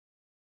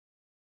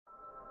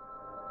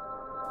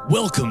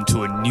Welcome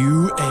to a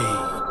new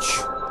age.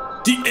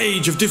 The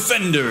age of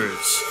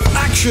defenders,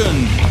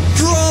 action,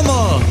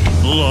 drama,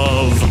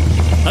 love,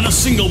 and a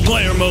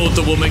single-player mode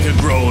that will make a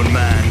grown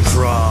man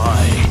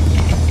cry.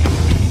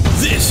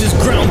 This is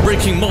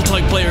groundbreaking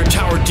multiplayer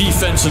tower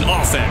defense and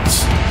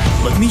offense.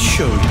 Let me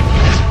show you.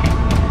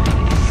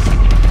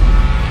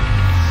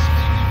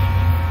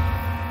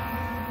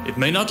 It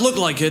may not look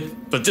like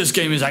it, but this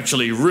game is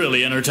actually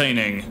really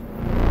entertaining.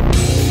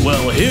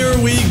 Well, here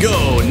we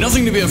go.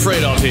 Nothing to be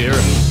afraid of here.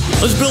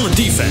 Let's build a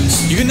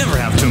defense. You can never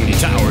have too many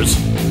towers.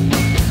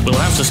 We'll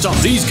have to stop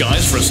these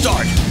guys for a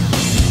start.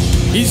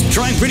 He's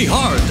trying pretty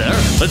hard there.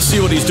 Let's see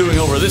what he's doing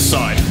over this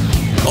side.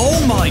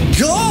 Oh my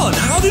god!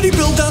 How did he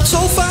build that so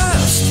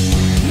fast?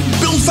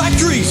 Build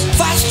factories!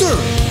 Faster!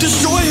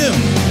 Destroy him!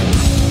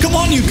 Come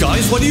on, you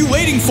guys, what are you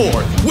waiting for?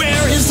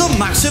 Where is the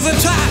massive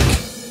attack?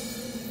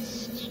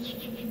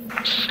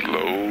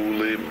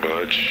 Slowly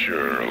but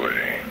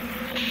surely.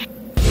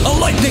 A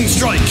lightning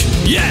strike!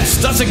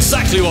 Yes, that's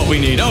exactly what we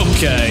need.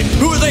 Okay.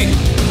 Who are they?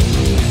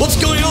 What's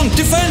going on?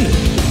 Defend!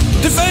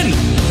 Defend!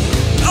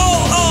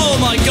 Oh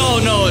my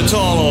god, no, it's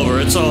all over.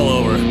 It's all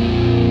over.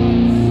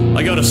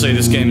 I gotta say,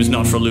 this game is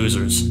not for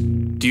losers.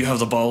 Do you have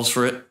the balls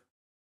for it?